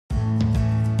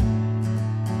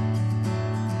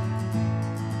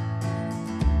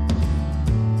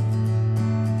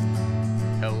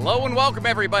Hello and welcome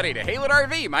everybody to Haylett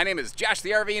RV. My name is Josh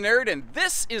the RV Nerd, and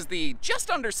this is the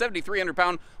just under 7,300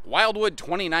 pound Wildwood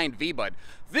 29VBUD.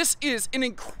 This is an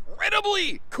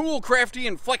incredibly cool, crafty,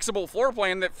 and flexible floor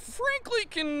plan that frankly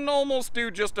can almost do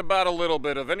just about a little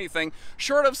bit of anything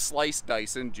short of sliced,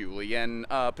 dice, and julienne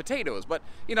potatoes. But,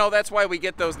 you know, that's why we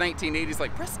get those 1980s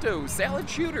like presto, salad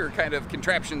shooter kind of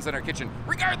contraptions in our kitchen.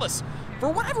 Regardless, for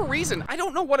whatever reason, I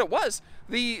don't know what it was,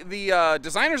 the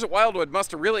designers at Wildwood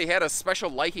must have really had a special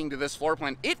liking to this floor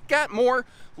plan. It got more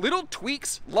little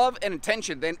tweaks, love, and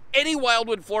attention than any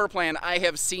Wildwood floor plan I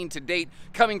have seen to date,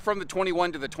 coming from the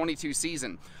 21 to the 22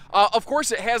 season. Of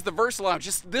course, it has the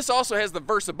VersaLounge. This also has the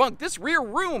VersaBunk. This rear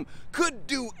room could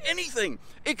do anything.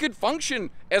 It could function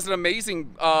as an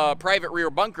amazing private rear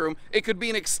bunk room. It could be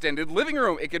an extended living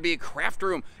room. It could be a craft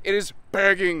room. It is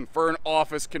begging for an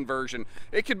office conversion.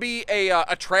 It could be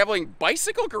a traveling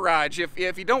bicycle garage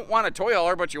if you don't want a toy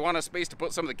hauler, but you want a space to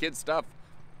put some of the kids' stuff.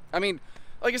 I mean,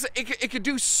 like I said, it could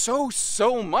do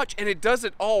so much, and it does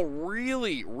it all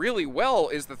really well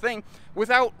is the thing,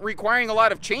 without requiring a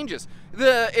lot of changes.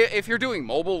 If you're doing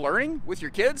mobile learning with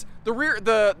your kids,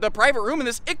 the private room in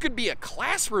this, it could be a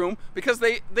classroom because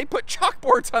they put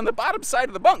chalkboards on the bottom side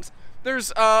of the bunks.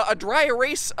 There's a dry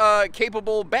erase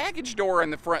capable baggage door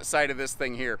on the front side of this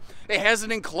thing here. It has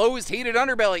an enclosed heated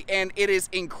underbelly, and it is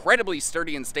incredibly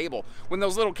sturdy and stable. When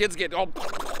those little kids get all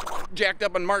jacked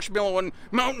up on marshmallow and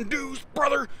Mountain Dews,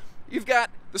 brother, you've got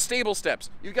the stable steps.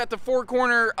 You've got the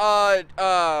four-corner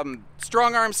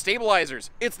strong arm stabilizers.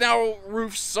 It's now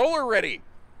roof solar ready.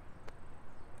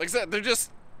 Like I said, there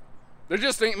just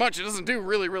ain't much. It doesn't do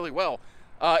really well.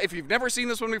 If you've never seen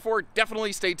this one before,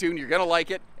 definitely stay tuned. You're gonna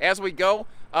like it. As we go,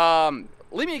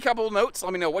 leave me a couple of notes.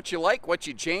 Let me know what you like, what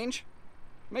you change.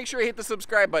 Make sure you hit the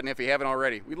subscribe button if you haven't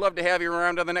already. We'd love to have you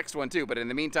around on the next one too, but in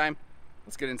the meantime,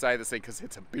 let's get inside this thing because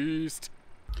it's a beast.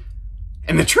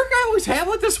 And the trick I always have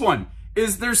with this one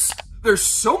is there's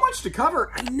so much to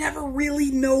cover, I never really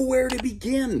know where to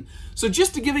begin. So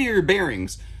just to give you your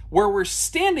bearings, where we're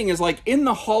standing is like in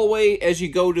the hallway as you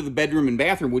go to the bedroom and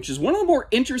bathroom, which is one of the more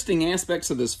interesting aspects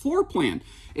of this floor plan.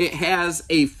 It has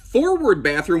a forward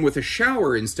bathroom with a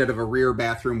shower instead of a rear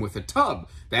bathroom with a tub.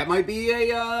 That might be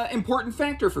a important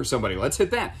factor for somebody. Let's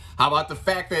hit that. How about the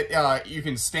fact that you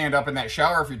can stand up in that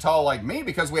shower if you're tall like me,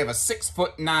 because we have a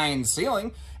 6'9"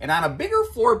 ceiling. And on a bigger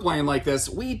floor plan like this,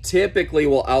 we typically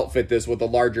will outfit this with a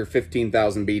larger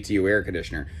 15,000 BTU air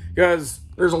conditioner, because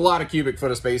there's a lot of cubic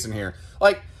foot of space in here.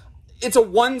 Like, it's a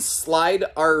one slide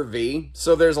RV,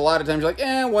 so there's a lot of times you're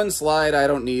like, one slide, I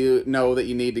don't know that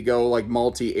you need to go like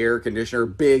multi-air conditioner,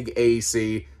 big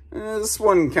AC. This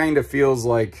one kind of feels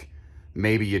like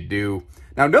maybe you do.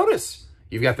 Now notice,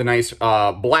 you've got the nice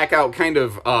blackout kind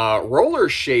of roller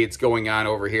shades going on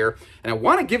over here. And I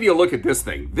want to give you a look at this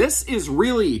thing. This is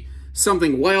really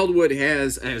something Wildwood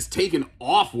has taken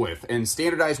off with and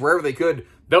standardized wherever they could,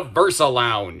 the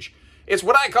VersaLounge. It's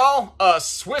what I call a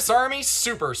Swiss Army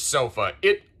super sofa.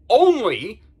 It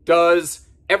only does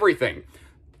everything.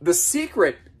 The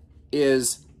secret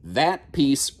is that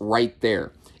piece right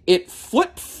there. It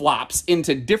flip-flops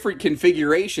into different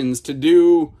configurations to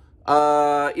do,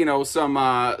 you know,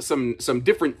 some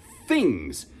different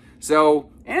things. So,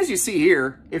 as you see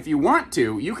here, if you want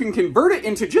to, you can convert it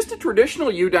into just a traditional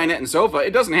dinette and sofa.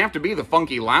 It doesn't have to be the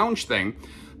funky lounge thing,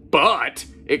 but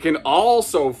it can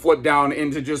also flip down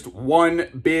into just one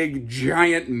big,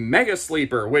 giant mega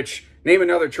sleeper, which, name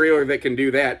another trailer that can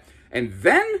do that. And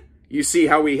then you see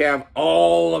how we have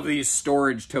all of these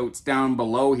storage totes down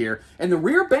below here. And the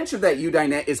rear bench of that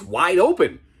dinette is wide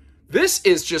open. This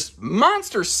is just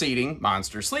monster seating,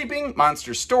 monster sleeping,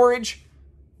 monster storage.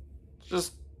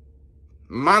 Just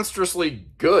monstrously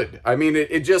good. I mean,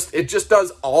 it just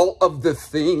does all of the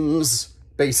things,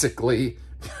 basically.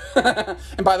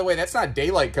 And by the way, that's not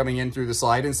daylight coming in through the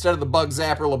slide. Instead of the Bug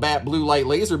Zapper Labatt blue light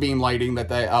laser beam lighting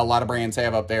that a lot of brands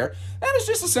have up there, that is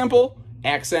just a simple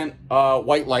accent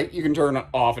white light. You can turn it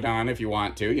off and on if you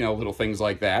want to, you know, little things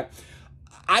like that.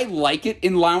 I like it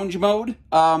in lounge mode.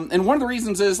 And one of the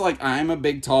reasons is, like, I'm a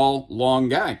big, tall, long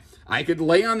guy. I could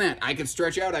lay on that. I could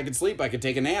stretch out. I could sleep. I could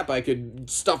take a nap. I could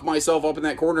stuff myself up in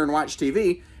that corner and watch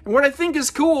TV. And what I think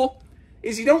is cool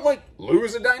is you don't, like,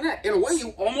 lose a dinette. In a way, you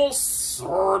almost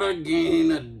sort of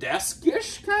gain a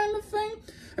desk-ish kind of thing.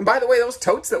 And by the way, those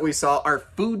totes that we saw are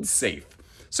food safe.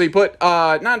 So you put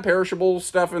non-perishable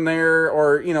stuff in there,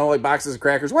 or, you know, like boxes of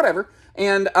crackers, whatever.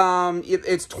 And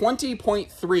it's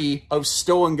 20.3 of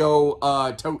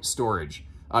stow-and-go tote storage.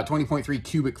 20.3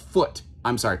 cubic foot.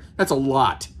 I'm sorry. That's a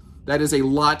lot. That is a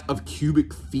lot of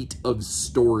cubic feet of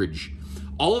storage.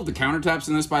 All of the countertops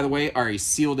in this, by the way, are a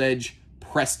sealed edge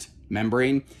pressed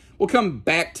membrane. we'll come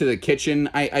back to the kitchen.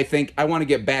 I think I want to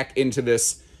get back into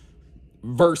this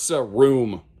Versa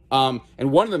room.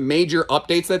 And one of the major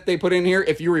updates that they put in here,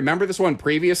 if you remember this one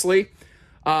previously,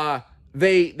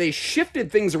 they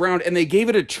shifted things around and they gave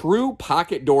it a true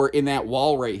pocket door in that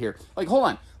wall right here. Like, hold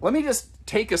on, let me just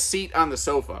take a seat on the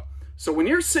sofa. So when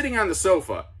you're sitting on the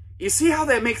sofa, you see how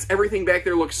that makes everything back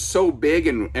there look so big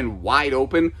and wide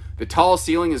open? The tall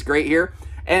ceiling is great here.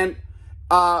 And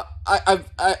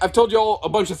I've told you all a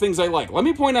bunch of things I like. Let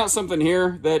me point out something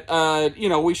here that you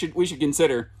know, we should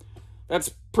consider. That's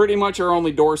pretty much our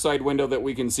only door side window that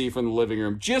we can see from the living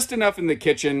room. Just enough in the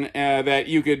kitchen that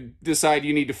you could decide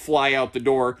you need to fly out the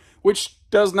door, which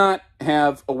does not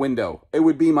have a window. It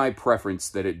would be my preference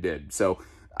that it did. So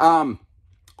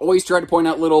always try to point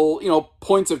out little, you know,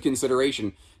 points of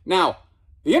consideration. Now,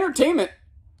 the entertainment,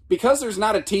 because there's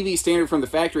not a TV standard from the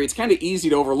factory, it's kind of easy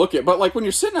to overlook it. But like when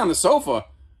you're sitting on the sofa,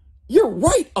 you're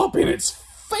right up in its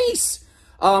face.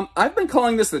 I've been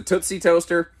calling this the Tootsie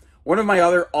Toaster. One of my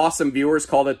other awesome viewers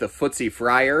called it the Footsie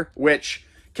Fryer, which,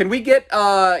 can we get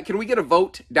a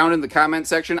vote down in the comment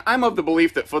section? I'm of the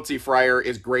belief that Footsie Fryer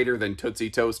is greater than Tootsie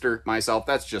Toaster myself.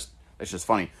 That's just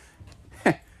funny.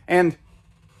 And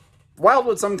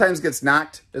Wildwood sometimes gets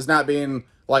knocked as not being,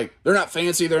 like, they're not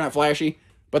fancy, they're not flashy,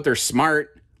 but they're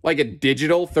smart. Like a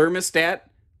digital thermostat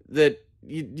that,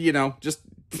 you know, just,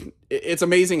 it's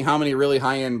amazing how many really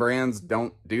high-end brands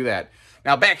don't do that.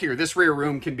 Now back here, this rear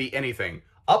room can be anything.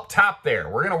 Up top there,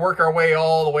 we're going to work our way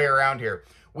all the way around here.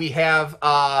 We have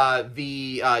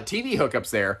the TV hookups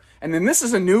there. And then this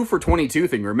is a new for 22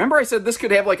 thing. Remember I said this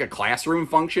could have like a classroom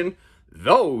function?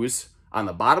 Those, on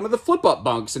the bottom of the flip-up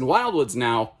bunks in Wildwoods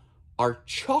now, are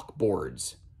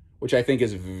chalkboards, which I think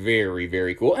is very,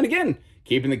 very cool. And again,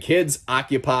 keeping the kids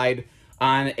occupied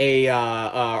on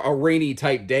a rainy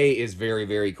type day is very,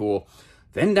 very cool.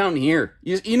 Then down here,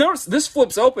 you notice this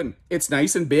flips open. It's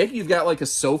nice and big. You've got like a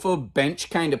sofa bench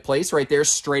kind of place right there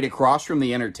straight across from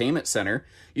the entertainment center.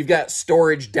 You've got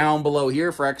storage down below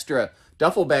here for extra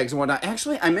duffel bags and whatnot.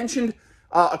 Actually, I mentioned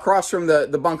across from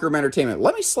the bunk room entertainment.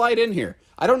 Let me slide in here.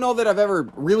 I don't know that I've ever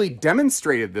really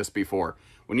demonstrated this before.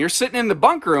 When you're sitting in the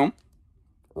bunk room,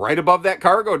 right above that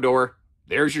cargo door,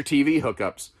 there's your TV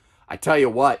hookups. I tell you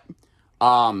what,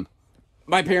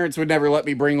 my parents would never let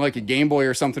me bring like a Game Boy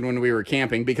or something when we were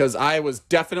camping because I was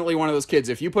definitely one of those kids.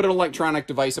 If you put an electronic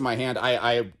device in my hand,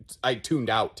 I tuned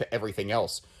out to everything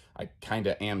else. I kind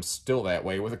of am still that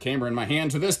way with a camera in my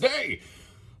hand to this day.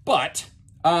 But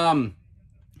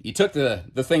you took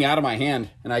the thing out of my hand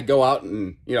and I'd go out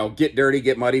and, you know, get dirty,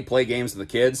 get muddy, play games with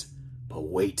the kids. But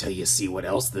wait till you see what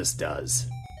else this does.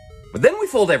 But then we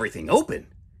fold everything open.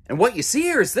 And what you see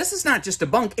here is this is not just a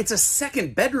bunk, it's a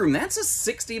second bedroom. That's a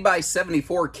 60 by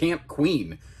 74 Camp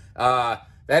Queen. That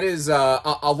is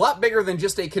a lot bigger than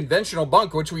just a conventional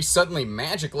bunk, which we suddenly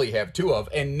magically have two of.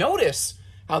 And notice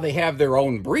how they have their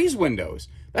own breeze windows.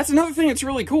 That's another thing that's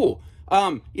really cool.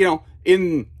 You know,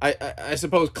 in, I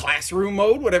suppose, classroom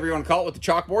mode, whatever you want to call it with the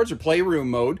chalkboards, or playroom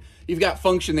mode, you've got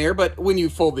function there. But when you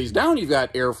fold these down, you've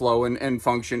got airflow and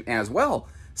function as well.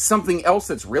 Something else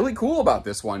that's really cool about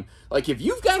this one, like if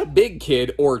you've got a big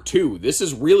kid or two, this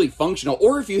is really functional.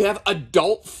 Or if you have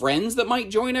adult friends that might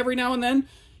join every now and then,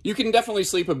 you can definitely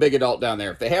sleep a big adult down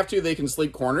there. If they have to, they can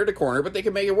sleep corner to corner, but they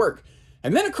can make it work.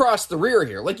 And then across the rear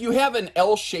here, like you have an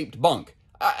L-shaped bunk.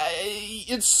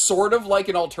 It's sort of like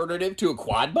an alternative to a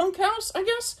quad bunkhouse, I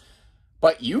guess.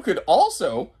 But you could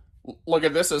also look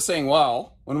at this as saying,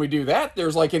 well, when we do that,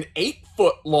 there's like an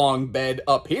 8-foot long bed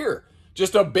up here.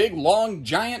 Just a big, long,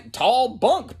 giant, tall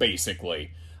bunk,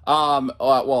 basically.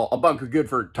 Well, a bunk is good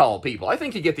for tall people. I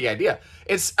think you get the idea.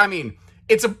 I mean,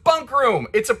 it's a bunk room.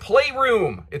 It's a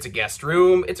playroom. It's a guest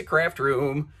room. It's a craft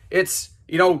room. It's,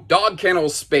 you know, dog kennel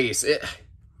space.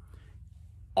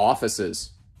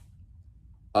 Offices.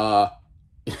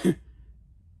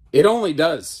 It only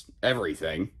does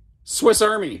everything. Swiss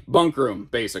Army bunk room,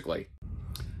 basically.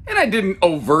 And I didn't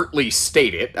overtly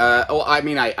state it. Well, I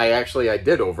mean, I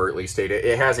did overtly state it.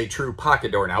 It has a true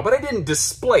pocket door now, but I didn't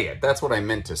display it. That's what I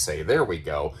meant to say. There we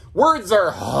go. Words are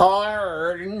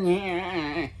hard.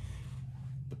 The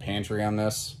pantry on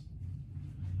this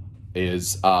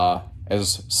is,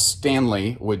 as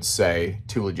Stanley would say,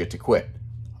 too legit to quit,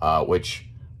 which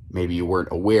maybe you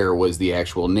weren't aware was the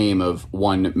actual name of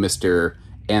one Mr.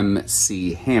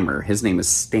 M.C. Hammer. His name is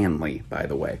Stanley, by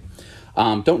the way.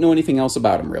 Don't know anything else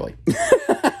about him, really.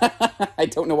 I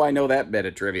don't know why I know that bit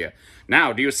of trivia.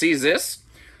 Now, do you see this?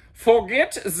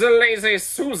 Forget the lazy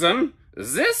Susan.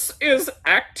 This is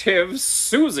active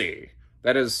Susie.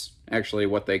 That is actually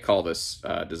what they call this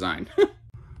design.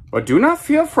 But do not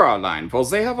fear, Fraulein, for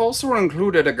they have also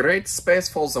included a great space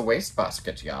for the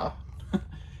wastebasket, yeah? And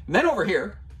then over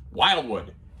here,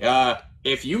 Wildwood.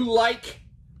 If you like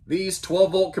these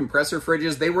 12-volt compressor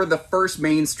fridges, they were the first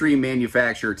mainstream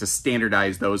manufacturer to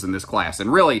standardize those in this class.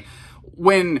 And really,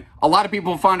 when a lot of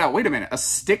people found out, wait a minute, a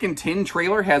stick and tin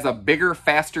trailer has a bigger,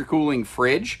 faster cooling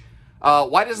fridge,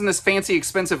 why doesn't this fancy,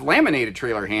 expensive laminated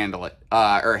trailer handle it,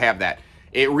 or have that?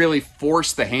 It really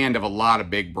forced the hand of a lot of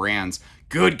big brands.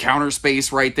 Good counter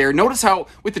space right there. Notice how,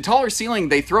 with the taller ceiling,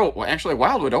 they throw, well, actually,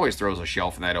 Wildwood always throws a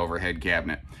shelf in that overhead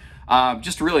cabinet,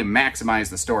 just to really maximize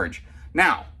the storage.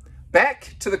 Now,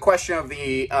 back to the question of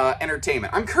the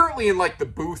entertainment. I'm currently in, like, the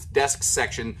booth desk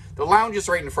section. The lounge is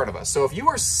right in front of us. So if you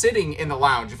are sitting in the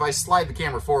lounge, if I slide the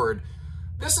camera forward,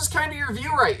 this is kind of your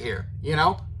view right here, you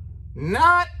know?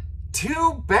 Not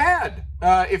too bad.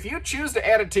 If you choose to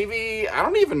add a TV, I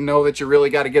don't even know that you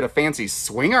really got to get a fancy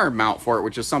swing arm mount for it,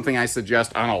 which is something I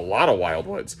suggest on a lot of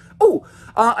Wildwoods. Oh,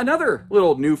 another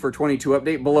little new for 22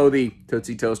 update below the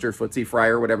Tootsie Toaster, Footsie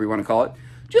Fryer, whatever you want to call it.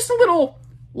 Just a little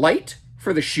light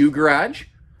for the shoe garage.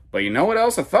 But you know what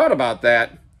else I thought about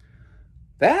that?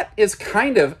 That is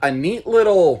kind of a neat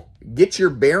little get your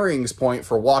bearings point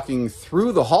for walking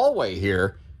through the hallway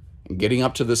here and getting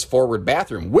up to this forward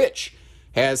bathroom, which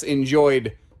has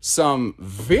enjoyed some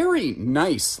very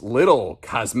nice little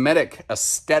cosmetic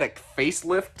aesthetic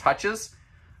facelift touches.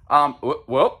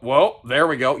 Whoa, there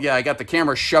we go. Yeah, I got the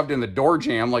camera shoved in the door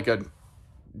jamb like a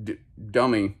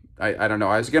dummy. I don't know.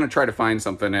 I was going to try to find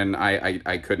something and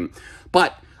I couldn't.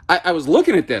 But I was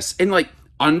looking at this and like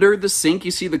under the sink,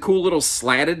 you see the cool little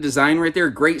slatted design right there.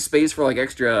 Great space for like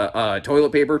extra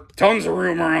toilet paper. Tons of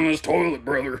room around this toilet,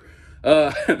 brother.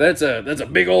 That's a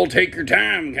big old take your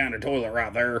time kind of toilet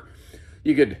right there.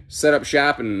 You could set up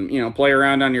shop and, you know, play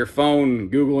around on your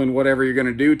phone, Googling whatever you're going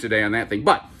to do today on that thing.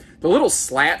 But the little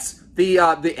slats, the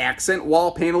accent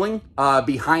wall paneling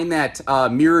behind that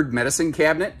mirrored medicine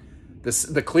cabinet,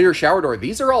 the clear shower door,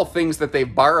 these are all things that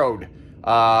they've borrowed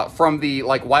from the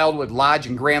like Wildwood Lodge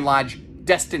and Grand Lodge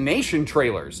destination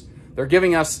trailers. They're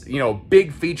giving us, you know,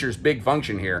 big features, big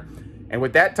function here. And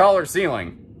with that taller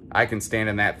ceiling, I can stand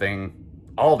in that thing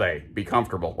all day, be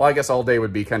comfortable. Well, I guess all day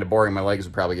would be kind of boring. My legs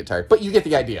would probably get tired, but you get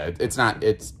the idea. It's not,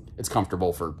 it's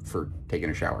comfortable for taking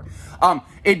a shower.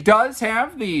 It does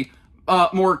have the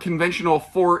more conventional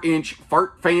 4-inch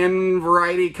fart fan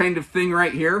variety kind of thing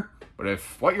right here. But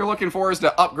if what you're looking for is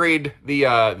to upgrade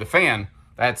the fan,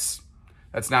 that's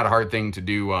not a hard thing to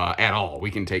do at all. We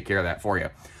can take care of that for you.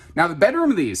 Now, the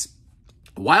bedroom of these,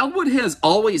 Wildwood has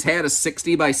always had a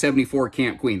 60 by 74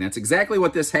 Camp Queen. That's exactly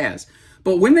what this has.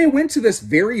 But when they went to this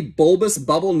very bulbous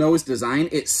bubble nose design,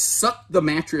 it sucked the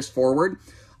mattress forward.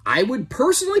 I would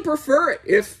personally prefer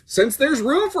it since there's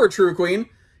room for a True Queen,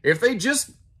 if they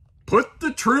just put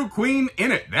the True Queen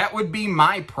in it. That would be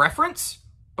my preference,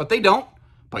 but they don't.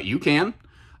 But you can.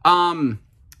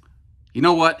 You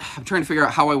know what? I'm trying to figure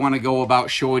out how I want to go about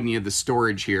showing you the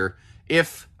storage here.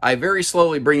 If I very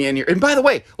slowly bring you in here, and by the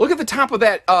way, look at the top of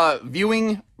that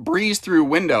viewing breeze through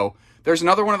window. There's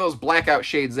another one of those blackout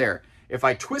shades there. If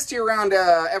I twist you around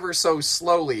ever so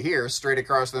slowly here, straight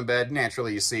across the bed,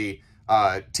 naturally you see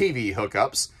TV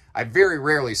hookups. I very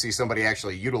rarely see somebody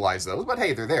actually utilize those, but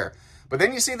hey, they're there. But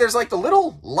then you see there's like the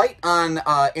little light on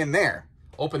in there.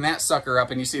 Open that sucker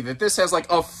up and you see that this has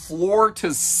like a floor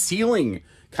to ceiling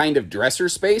kind of dresser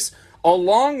space,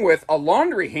 along with a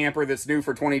laundry hamper that's new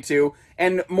for 22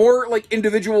 and more like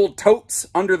individual totes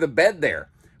under the bed there.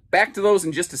 Back to those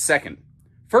in just a second.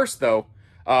 First though,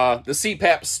 the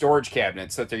CPAP storage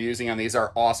cabinets that they're using on these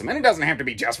are awesome. And it doesn't have to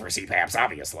be just for CPAPs,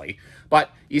 obviously. But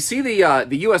you see the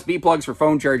USB plugs for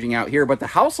phone charging out here, but the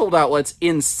household outlets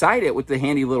inside it with the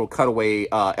handy little cutaway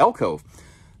alcove.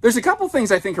 There's a couple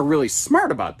things I think are really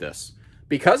smart about this.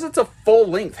 Because it's a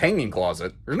full-length hanging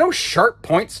closet, there's no sharp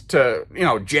points to, you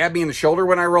know, jab me in the shoulder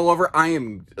when I roll over. I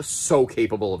am so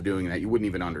capable of doing that. You wouldn't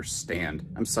even understand.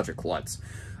 I'm such a klutz.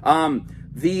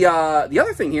 The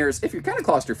other thing here is if you're kind of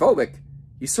claustrophobic,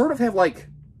 you sort of have like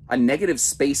a negative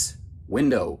space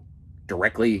window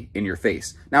directly in your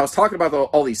face. Now, I was talking about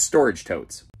all these storage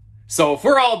totes. So if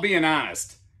we're all being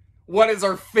honest, what is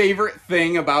our favorite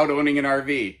thing about owning an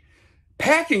RV?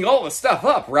 Packing all the stuff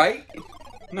up, right?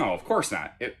 No, of course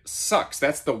not. It sucks.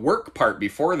 That's the work part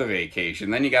before the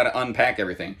vacation. Then you got to unpack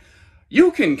everything.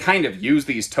 You can kind of use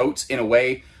these totes in a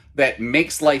way that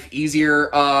makes life easier,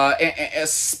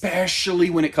 especially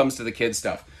when it comes to the kid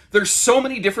stuff. There's so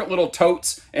many different little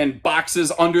totes and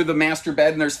boxes under the master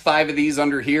bed, and there's 5 of these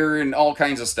under here and all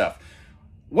kinds of stuff.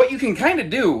 What you can kind of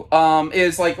do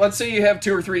is, like, let's say you have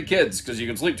 2 or 3 kids, because you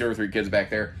can sleep 2 or 3 kids back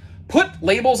there. Put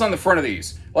labels on the front of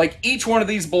these. Like each one of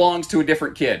these belongs to a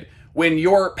different kid. When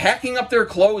you're packing up their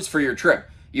clothes for your trip,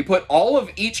 you put all of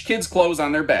each kid's clothes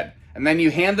on their bed. And then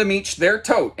you hand them each their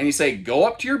tote. And you say, go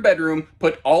up to your bedroom,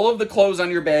 put all of the clothes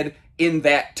on your bed in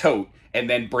that tote, and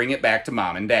then bring it back to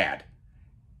mom and dad.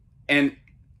 And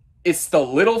it's the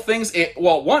little things.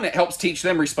 Well, one, it helps teach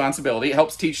them responsibility. It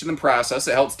helps teach them process.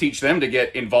 It helps teach them to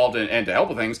get involved and to help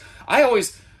with things.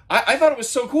 I thought it was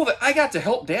so cool that I got to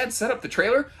help Dad set up the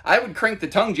trailer. I would crank the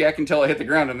tongue jack until it hit the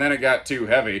ground, and then it got too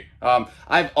heavy.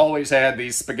 I've always had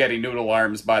these spaghetti noodle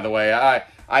arms, by the way.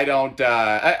 I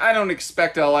don't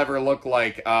expect I'll ever look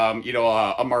like you know,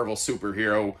 a Marvel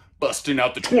superhero busting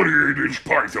out the 28-inch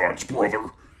pythons,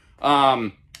 brother.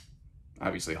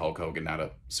 Obviously Hulk Hogan, not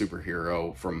a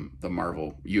superhero from the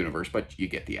Marvel universe, but you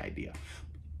get the idea.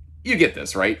 You get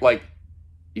this, right? Like,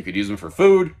 you could use them for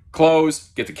food,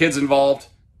 clothes, get the kids involved.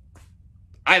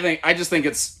 I just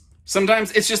think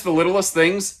sometimes it's just the littlest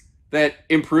things that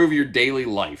improve your daily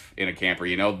life in a camper,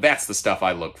 you know? That's the stuff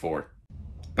I look for.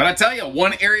 But I tell you,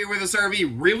 one area where this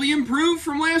RV really improved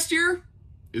from last year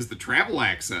is the travel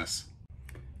access.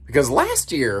 Because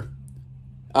last year,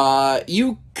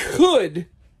 you could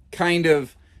kind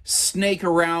of snake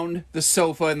around the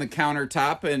sofa and the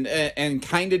countertop and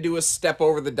kind of do a step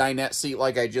over the dinette seat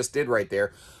like I just did right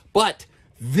there. But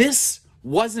this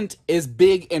wasn't as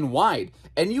big and wide.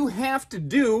 And you have to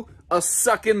do a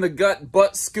suck in the gut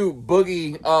butt scoop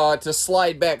boogie to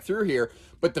slide back through here.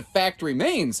 But the fact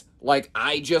remains, like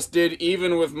I just did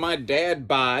even with my dad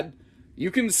bod,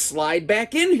 you can slide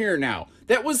back in here now.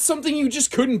 That was something you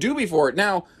just couldn't do before.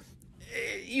 Now,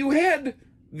 you had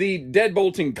the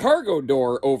deadbolting cargo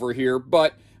door over here,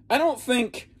 but I don't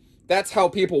think that's how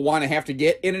people want to have to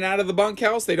get in and out of the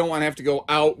bunkhouse. They don't want to have to go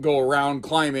out, go around,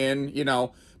 climb in, you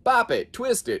know, bop it,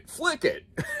 twist it, flick it.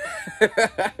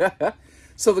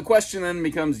 So the question then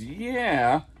becomes,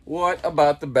 yeah, what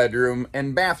about the bedroom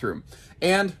and bathroom?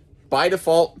 And by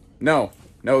default, no,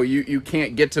 you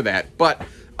can't get to that. But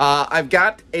I've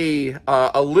got a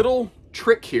little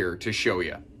trick here to show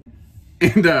you.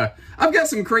 And I've got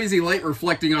some crazy light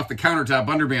reflecting off the countertop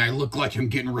under me. I look like I'm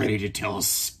getting ready to tell a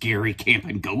scary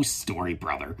camping ghost story,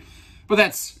 brother. But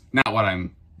that's not what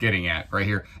I'm getting at right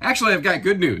here. Actually, I've got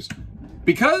good news.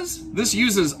 Because this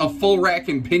uses a full rack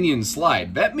and pinion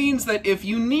slide, that means that if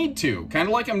you need to, kind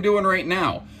of like I'm doing right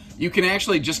now, you can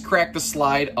actually just crack the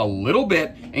slide a little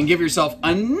bit and give yourself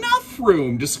enough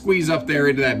room to squeeze up there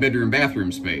into that bedroom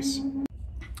bathroom space.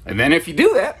 And then if you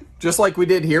do that, just like we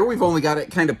did here, we've only got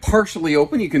it kind of partially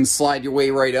open. You can slide your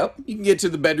way right up. You can get to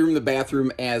the bedroom, the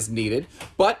bathroom as needed.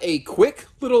 But a quick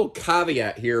little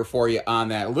caveat here for you on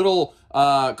that, a little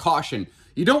caution.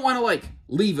 You don't want to like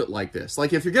leave it like this.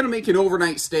 Like if you're going to make an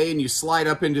overnight stay and you slide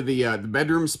up into the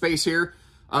bedroom space here,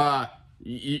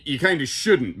 you kind of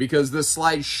shouldn't, because this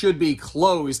slide should be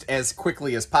closed as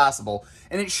quickly as possible.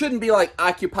 And it shouldn't be like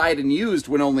occupied and used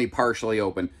when only partially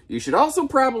open. You should also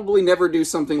probably never do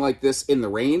something like this in the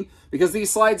rain, because these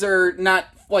slides are not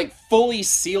like fully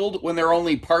sealed when they're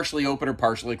only partially open or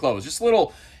partially closed. Just a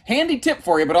little handy tip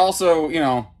for you, but also, you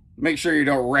know, make sure you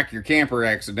don't wreck your camper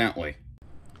accidentally.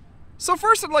 So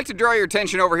first I'd like to draw your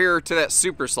attention over here to that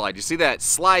super slide. You see that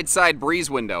slide side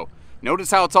breeze window? Notice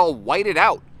how it's all whited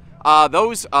out.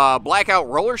 Those blackout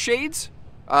roller shades,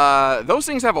 those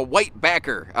things have a white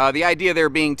backer. The idea there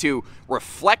being to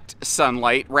reflect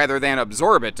sunlight rather than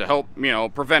absorb it to help, you know,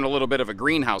 prevent a little bit of a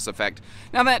greenhouse effect.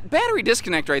 Now that battery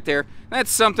disconnect right there,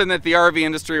 that's something that the RV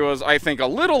industry was, I think, a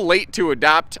little late to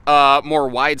adopt more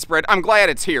widespread. I'm glad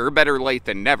it's here, better late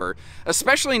than never.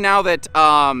 Especially now that,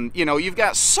 you know, you've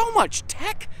got so much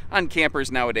tech on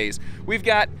campers nowadays. We've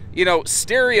got, you know,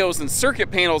 stereos and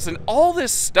circuit panels and all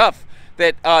this stuff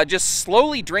that just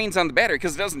slowly drains on the battery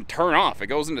because it doesn't turn off. It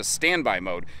goes into standby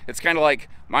mode. It's kind of like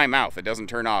my mouth. It doesn't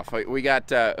turn off. We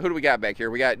got, who do we got back here?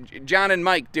 We got John and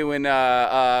Mike doing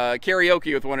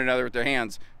karaoke with one another with their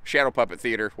hands. Shadow Puppet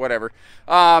Theater, whatever.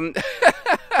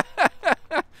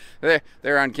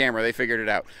 They're on camera. They figured it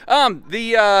out.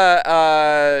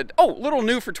 Little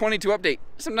new for 22 update.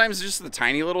 Sometimes it's just the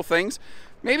tiny little things.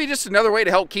 Maybe just another way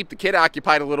to help keep the kid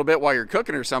occupied a little bit while you're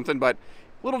cooking or something, but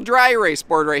little dry erase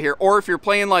board right here. Or if you're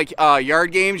playing like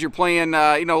yard games, you're playing,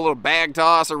 you know, a little bag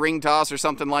toss or ring toss or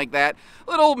something like that.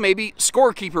 Little maybe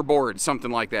scorekeeper board, something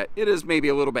like that. It is maybe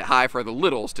a little bit high for the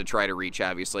littles to try to reach,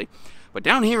 obviously. But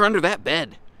down here under that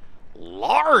bed,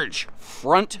 large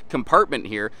front compartment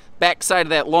here, backside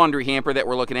of that laundry hamper that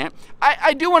we're looking at.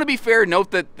 I do want to be fair, note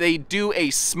that they do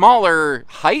a smaller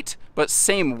height, but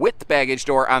same width baggage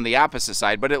door on the opposite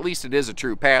side, but at least it is a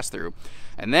true pass-through.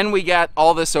 And then we got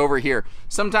all this over here.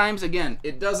 Sometimes, again,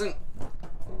 it doesn't,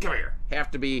 come here, have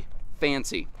to be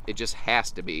fancy. It just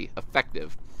has to be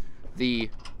effective. The,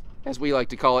 as we like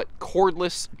to call it,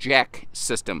 cordless jack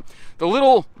system. The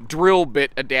little drill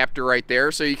bit adapter right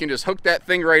there, so you can just hook that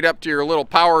thing right up to your little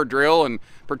power drill and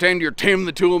pretend you're Tim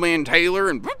the Toolman Taylor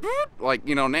and like,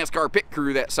 you know, NASCAR pit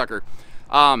crew that sucker.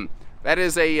 That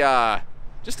is a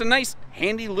just a nice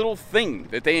handy little thing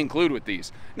that they include with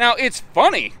these. Now it's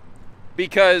funny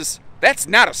because that's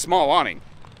not a small awning.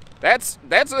 That's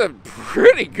a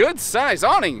pretty good size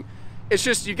awning. It's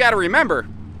just, you got to remember,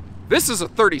 this is a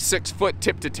 36-foot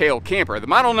tip-to-tail camper. The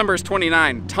model number is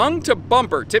 29. Tongue to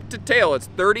bumper, tip-to-tail, it's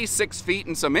 36 feet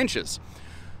and some inches.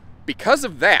 Because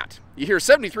of that, you hear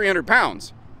 7,300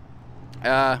 pounds.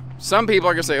 Some people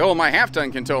are going to say, oh, my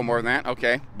half-ton can tow more than that.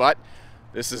 Okay, but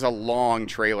this is a long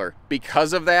trailer.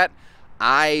 Because of that,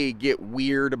 I get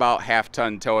weird about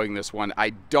half-ton towing this one.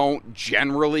 I don't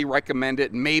generally recommend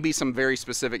it. Maybe some very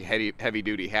specific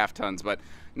heavy-duty half-tons, but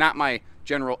not my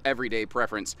general everyday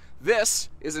preference. This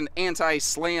is an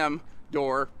anti-slam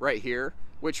door right here,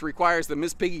 which requires the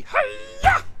Miss Piggy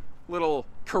little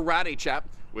karate chop.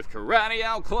 With karate,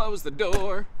 I'll close the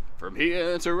door from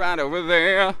here to right over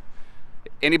there.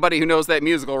 Anybody who knows that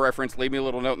musical reference, leave me a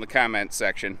little note in the comments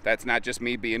section. That's not just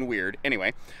me being weird.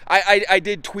 Anyway, I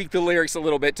did tweak the lyrics a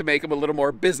little bit to make them a little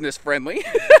more business friendly.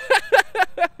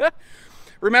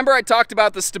 Remember, I talked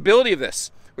about the stability of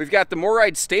this. We've got the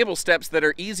MORryde stable steps that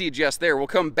are easy adjust there. We'll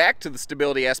come back to the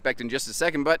stability aspect in just a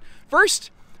second, but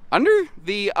first, under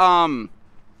the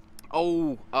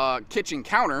kitchen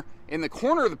counter, in the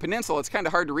corner of the peninsula, it's kind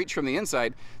of hard to reach from the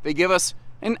inside, they give us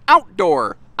an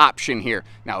outdoor option here.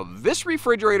 Now, this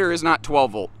refrigerator is not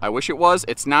 12 volt. I wish it was.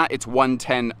 It's not. It's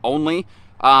 110 only.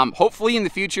 Hopefully in the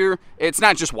future, it's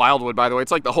not just Wildwood, by the way.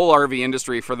 It's like the whole RV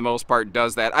industry, for the most part,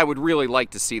 does that. I would really like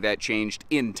to see that changed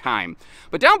in time.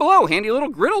 But down below, handy little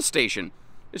griddle station.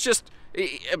 It's just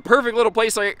a perfect little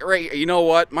place. Like, right, you know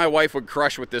what? My wife would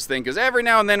crush with this thing, because every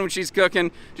now and then when she's cooking,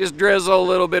 just drizzle a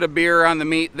little bit of beer on the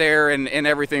meat there, and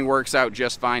everything works out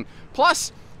just fine.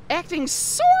 Plus, acting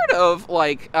sort of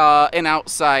like an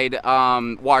outside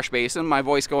wash basin. My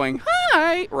voice going,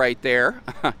 hi, right there.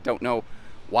 Don't know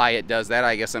why it does that.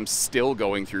 I guess I'm still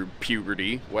going through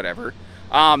puberty, whatever.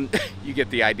 You get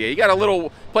the idea. You got a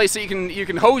little place that you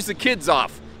can hose the kids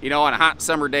off, you know, on a hot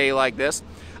summer day like this.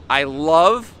 I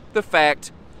love the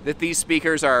fact that these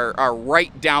speakers are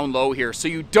right down low here, so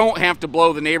you don't have to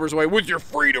blow the neighbors away with your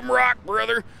Freedom Rock,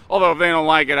 brother. Although if they don't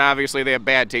like it, obviously they have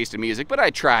bad taste in music, but I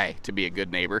try to be a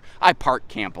good neighbor. I park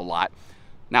camp a lot.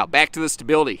 Now, back to the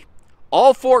stability.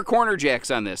 All 4 corner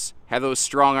jacks on this have those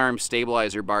strong arm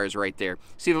stabilizer bars right there.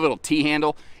 See the little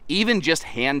T-handle? Even just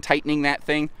hand tightening that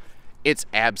thing, it's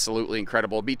absolutely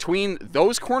incredible. Between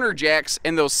those corner jacks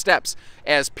and those steps,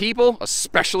 as people,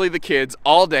 especially the kids,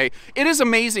 all day, it is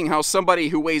amazing how somebody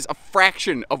who weighs a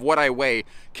fraction of what I weigh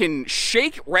can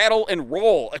shake, rattle, and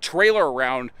roll a trailer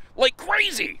around like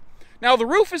crazy. Now, the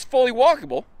roof is fully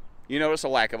walkable. You notice a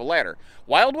lack of a ladder.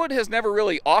 Wildwood has never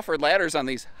really offered ladders on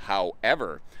these.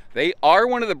 However, they are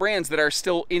one of the brands that are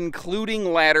still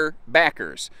including ladder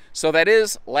backers. So that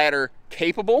is ladder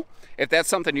capable. If that's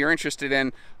something you're interested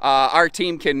in, our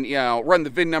team can, you know, run the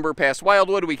VIN number past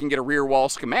Wildwood. We can get a rear wall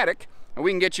schematic, and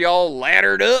we can get you all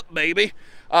laddered up, baby.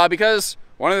 Because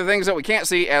one of the things that we can't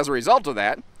see as a result of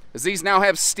that is these now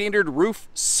have standard roof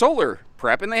solar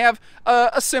prep, and they have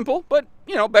a simple, but,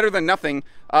 you know, better than nothing,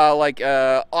 like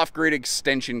off-grid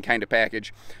extension kind of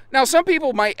package. Now, some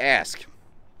people might ask,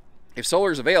 if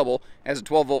solar is available as a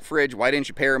 12-volt fridge, why didn't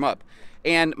you pair them up?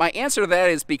 And my answer to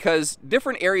that is because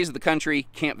different areas of the country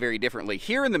camp very differently.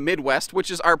 Here in the Midwest,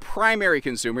 which is our primary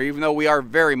consumer, even though we are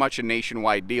very much a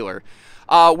nationwide dealer,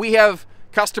 we have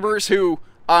customers who,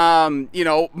 you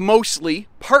know, mostly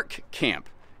park camp.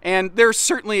 And there's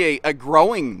certainly a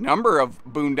growing number of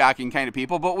boondocking kind of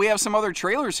people, but we have some other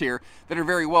trailers here that are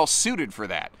very well suited for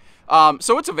that.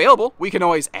 So it's available. We can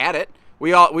always add it.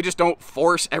 We just don't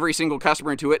force every single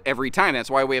customer into it every time.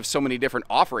 That's why we have so many different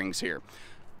offerings here.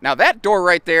 Now that door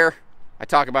right there, I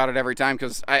talk about it every time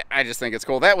because I just think it's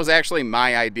cool. That was actually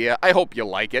my idea. I hope you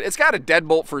like it. It's got a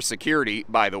deadbolt for security,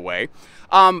 by the way.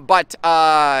 But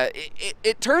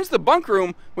it turns the bunk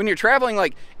room when you're traveling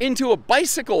like into a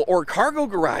bicycle or cargo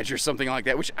garage or something like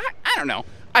that, which I don't know.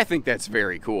 I think that's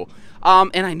very cool.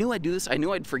 And I knew I'd do this. I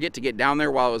knew I'd forget to get down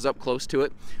there while I was up close to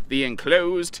it. The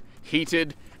enclosed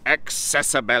heated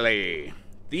accessibility.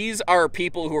 These are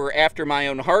people who are after my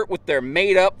own heart with their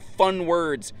made-up fun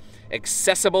words.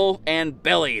 Accessible and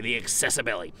belly, the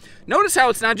accessibility. Notice how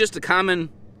it's not just a common,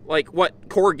 like, what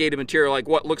corrugated material, like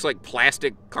what looks like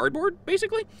plastic cardboard,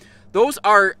 basically. Those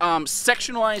are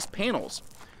sectionalized panels.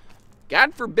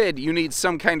 God forbid you need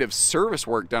some kind of service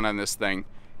work done on this thing.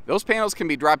 Those panels can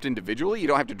be dropped individually. You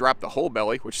don't have to drop the whole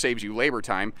belly, which saves you labor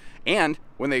time. And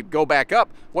when they go back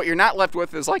up, what you're not left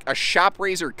with is like a shop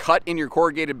razor cut in your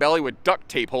corrugated belly with duct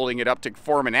tape holding it up to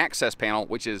form an access panel,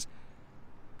 which is,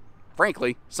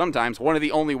 frankly, sometimes one of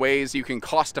the only ways you can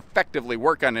cost effectively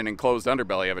work on an enclosed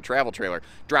underbelly of a travel trailer.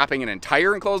 Dropping an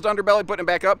entire enclosed underbelly, putting it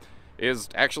back up, is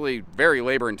actually very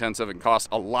labor intensive and costs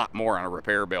a lot more on a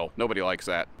repair bill. Nobody likes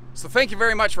that. So thank you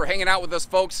very much for hanging out with us,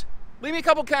 folks. Leave me a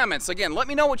couple comments. Again, let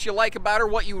me know what you like about her,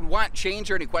 what you would want changed,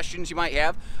 or any questions you might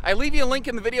have. I leave you a link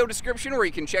in the video description where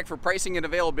you can check for pricing and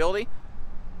availability.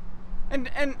 And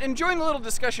join the little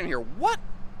discussion here. What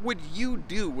would you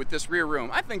do with this rear room?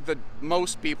 I think that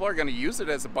most people are going to use it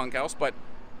as a bunkhouse, but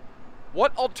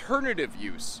what alternative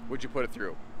use would you put it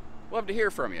through? Love to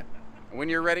hear from you. And when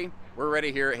you're ready, we're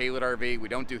ready here at Haylett RV. We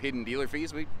don't do hidden dealer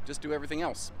fees. We just do everything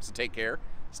else. So take care,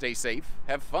 stay safe,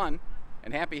 have fun,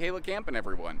 and happy Haylett camping,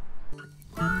 everyone.